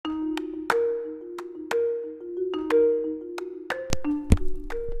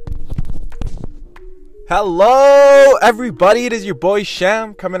Hello, everybody. It is your boy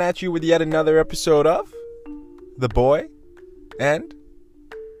Sham coming at you with yet another episode of The Boy and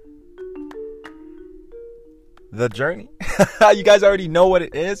The Journey. You guys already know what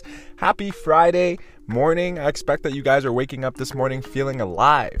it is. Happy Friday morning. I expect that you guys are waking up this morning feeling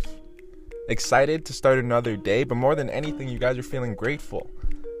alive, excited to start another day, but more than anything, you guys are feeling grateful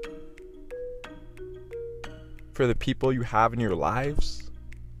for the people you have in your lives,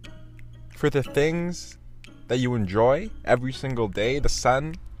 for the things that you enjoy every single day, the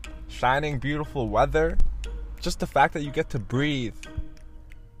sun shining, beautiful weather, just the fact that you get to breathe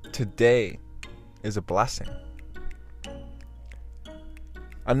today is a blessing.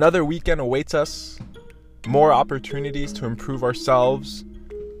 Another weekend awaits us. More opportunities to improve ourselves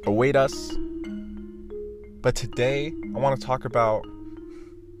await us. But today, I want to talk about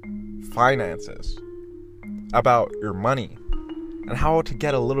finances, about your money, and how to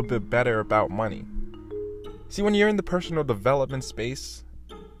get a little bit better about money. See, when you're in the personal development space,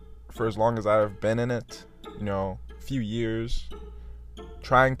 for as long as I've been in it, a few years,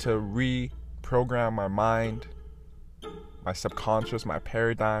 trying to reprogram my mind, my subconscious, my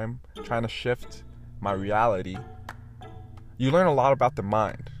paradigm, trying to shift my reality, you learn a lot about the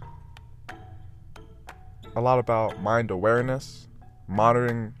mind. A lot about mind awareness,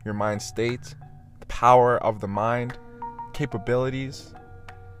 monitoring your mind state, the power of the mind, capabilities,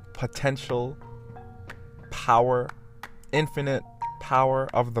 potential, power, infinite power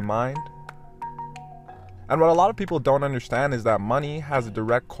of the mind. And what a lot of people don't understand is that money has a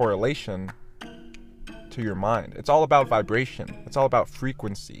direct correlation to your mind. It's all about vibration. It's all about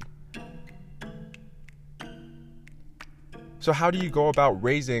frequency. So how do you go about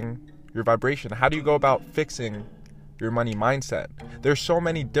raising your vibration? How do you go about fixing your money mindset? There's so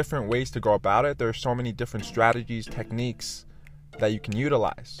many different ways to go about it. There's so many different strategies, techniques that you can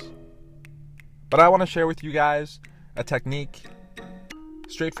utilize. But I want to share with you guys a technique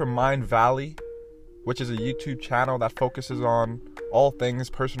straight from Mind Valley, which is a YouTube channel that focuses on all things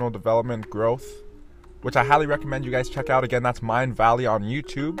personal development growth, which I highly recommend you guys check out. Again, that's Mind Valley on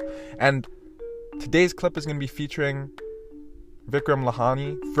YouTube. And today's clip is going to be featuring Vikram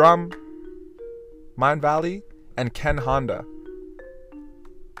Lahani from Mind Valley and Ken Honda,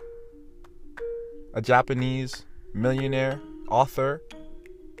 a Japanese millionaire author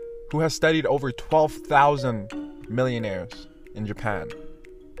who has studied over 12,000 millionaires in Japan.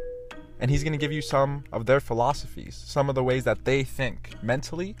 And he's going to give you some of their philosophies, some of the ways that they think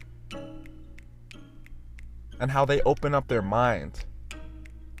mentally, and how they open up their mind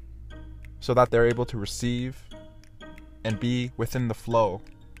so that they're able to receive and be within the flow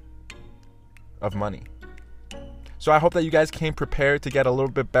of money. So I hope that you guys came prepared to get a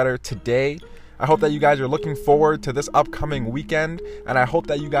little bit better today. I hope that you guys are looking forward to this upcoming weekend. And I hope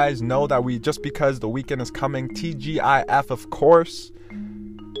that you guys know that just because the weekend is coming, TGIF of course.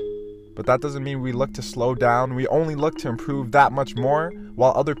 But that doesn't mean we look to slow down. We only look to improve that much more.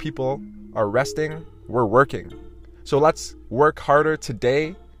 While other people are resting, we're working. So let's work harder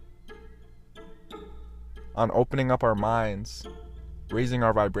today on opening up our minds, raising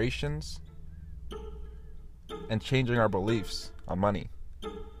our vibrations, and changing our beliefs on money.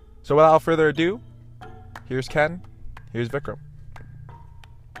 So without further ado, here's Ken, here's Vikram.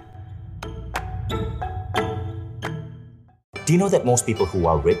 Do you know that most people who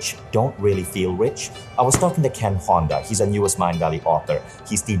are rich don't really feel rich? I was talking to Ken Honda. He's a newest Mind Valley author.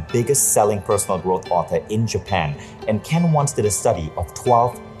 He's the biggest selling personal growth author in Japan. And Ken once did a study of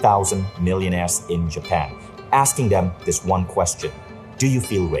 12,000 millionaires in Japan, asking them this one question: do you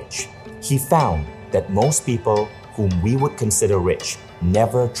feel rich? He found that most people whom we would consider rich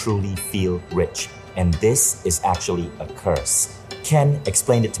never truly feel rich. And this is actually a curse. Ken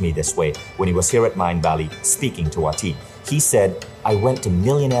explained it to me this way when he was here at Mind Valley speaking to our team. He said, I went to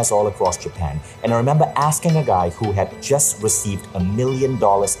millionaires all across Japan, and I remember asking a guy who had just received $1 million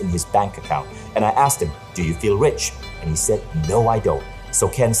in his bank account. And I asked him, do you feel rich? And he said, no, I don't. So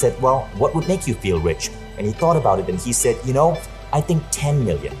Ken said, well, what would make you feel rich? And he thought about it and he said, I think 10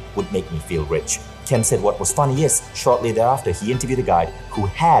 million would make me feel rich. Ken said what was funny is, shortly thereafter, he interviewed a guy who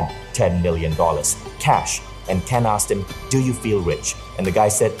had $10 million cash. And Ken asked him, do you feel rich? And the guy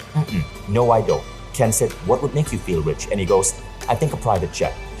said, no, I don't. Ken said, what would make you feel rich? And he goes, I think a private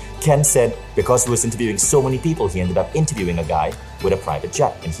jet. Ken said, because he was interviewing so many people, he ended up interviewing a guy with a private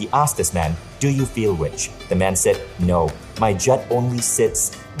jet. And he asked this man, do you feel rich? The man said, no, my jet only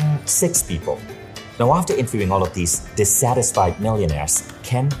sits 6 people. Now, after interviewing all of these dissatisfied millionaires,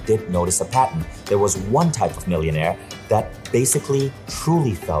 Ken did notice a pattern. There was one type of millionaire that basically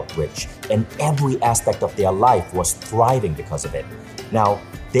truly felt rich, and every aspect of their life was thriving because of it. Now,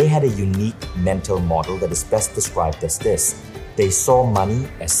 they had a unique mental model that is best described as this. They saw money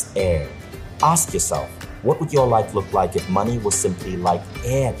as air. Ask yourself, what would your life look like if money was simply like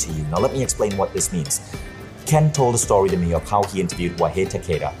air to you? Now, let me explain what this means. Ken told a story to me of how he interviewed Wahei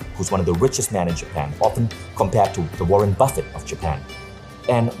Takeda, who's one of the richest men in Japan, often compared to the Warren Buffett of Japan.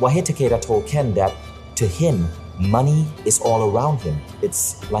 And Wahei Takeda told Ken that to him, money is all around him.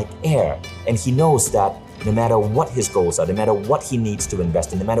 It's like air. And he knows that no matter what his goals are, no matter what he needs to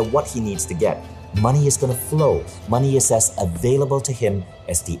invest in, no matter what he needs to get, money is going to flow. Money is as available to him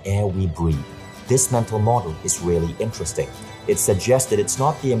as the air we breathe. This mental model is really interesting. It suggests that it's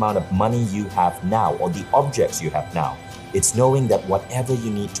not the amount of money you have now or the objects you have now. It's knowing that whatever you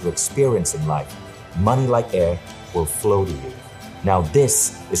need to experience in life, money like air will flow to you. Now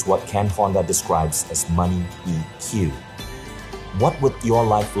this is what Ken Honda describes as money EQ. What would your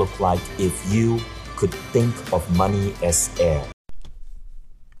life look like if you could think of money as air?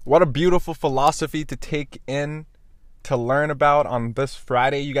 What a beautiful philosophy to take in, to learn about on this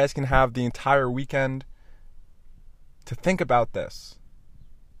Friday. You guys can have the entire weekend to think about this.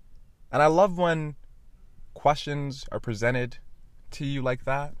 And I love when questions are presented to you like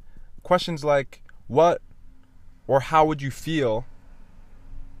that. Questions like, what or how would you feel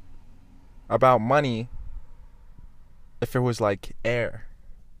about money if it was like air?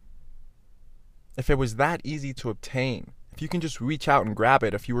 If it was that easy to obtain, if you can just reach out and grab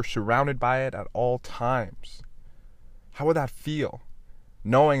it, if you were surrounded by it at all times, how would that feel?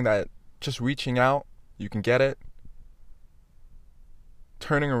 Knowing that just reaching out, you can get it,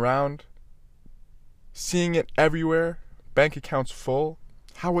 turning around, seeing it everywhere, bank accounts full,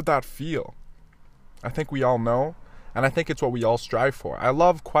 how would that feel? I think we all know, and I think it's what we all strive for. I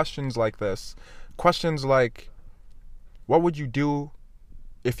love questions like this. Questions like, what would you do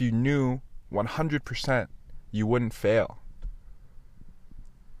if you knew 100% you wouldn't fail?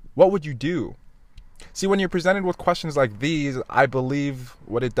 What would you do? See, when you're presented with questions like these, I believe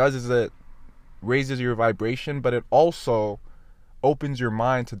what it does is it raises your vibration, but it also opens your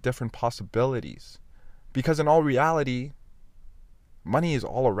mind to different possibilities. Because in all reality, money is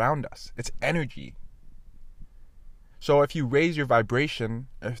all around us. It's energy. So if you raise your vibration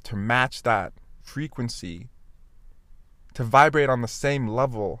to match that frequency, to vibrate on the same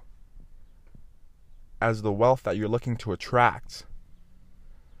level as the wealth that you're looking to attract,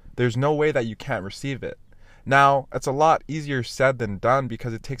 there's no way that you can't receive it. Now, it's a lot easier said than done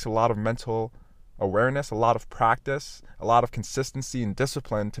because it takes a lot of mental awareness, a lot of practice, a lot of consistency and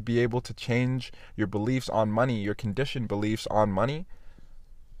discipline to be able to change your beliefs on money, your conditioned beliefs on money.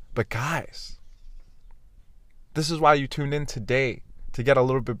 But guys, this is why you tuned in today, to get a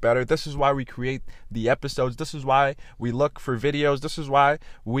little bit better. This is why we create the episodes. This is why we look for videos. This is why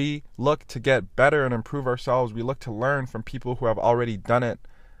we look to get better and improve ourselves. We look to learn from people who have already done it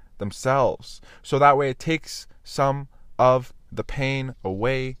themselves. So that way it takes some of the pain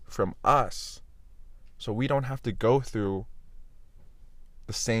away from us, so we don't have to go through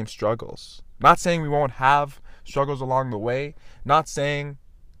the same struggles. Not saying we won't have struggles along the way. Not saying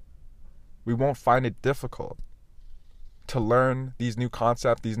we won't find it difficult to learn these new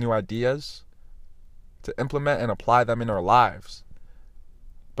concepts, these new ideas, to implement and apply them in our lives.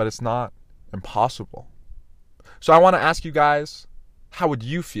 But it's not impossible. So I want to ask you guys, how would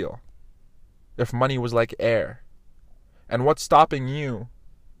you feel if money was like air? And what's stopping you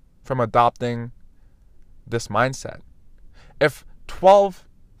from adopting this mindset? If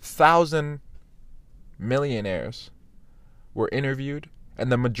 12,000 millionaires were interviewed,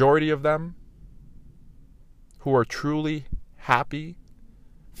 and the majority of them who are truly happy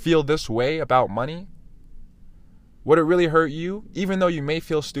feel this way about money, would it really hurt you, even though you may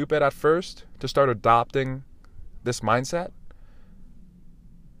feel stupid at first, to start adopting this mindset?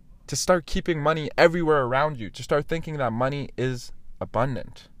 To start keeping money everywhere around you, to start thinking that money is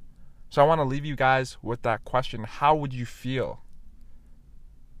abundant. So I want to leave you guys with that question. How would you feel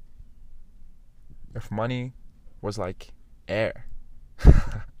if money was like air?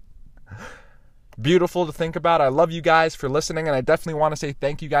 Beautiful to think about. I love you guys for listening, and I definitely want to say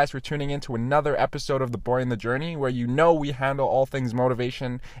thank you guys for tuning in to another episode of The Boy in the Journey, where you know we handle all things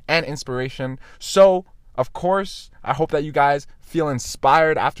motivation and inspiration. So, of course, I hope that you guys feel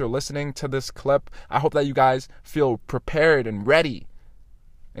inspired after listening to this clip. I hope that you guys feel prepared and ready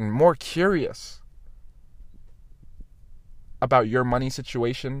and more curious about your money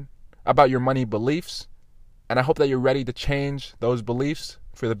situation, about your money beliefs, and I hope that you're ready to change those beliefs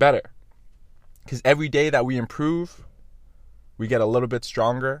for the better. Because every day that we improve, we get a little bit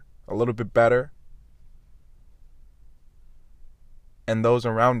stronger, a little bit better, and those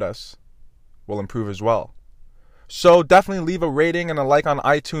around us will improve as well. So definitely leave a rating and a like on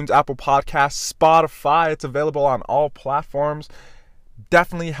iTunes, Apple Podcasts, Spotify. It's available on all platforms.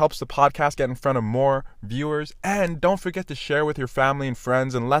 Definitely helps the podcast get in front of more viewers. And don't forget to share with your family and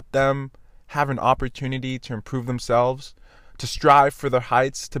friends and let them have an opportunity to improve themselves, to strive for their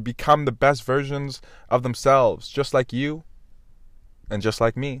heights, to become the best versions of themselves, just like you and just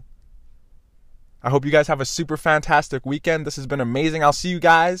like me. I hope you guys have a super fantastic weekend. This has been amazing. I'll see you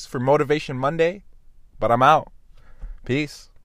guys for Motivation Monday, but I'm out. Peace.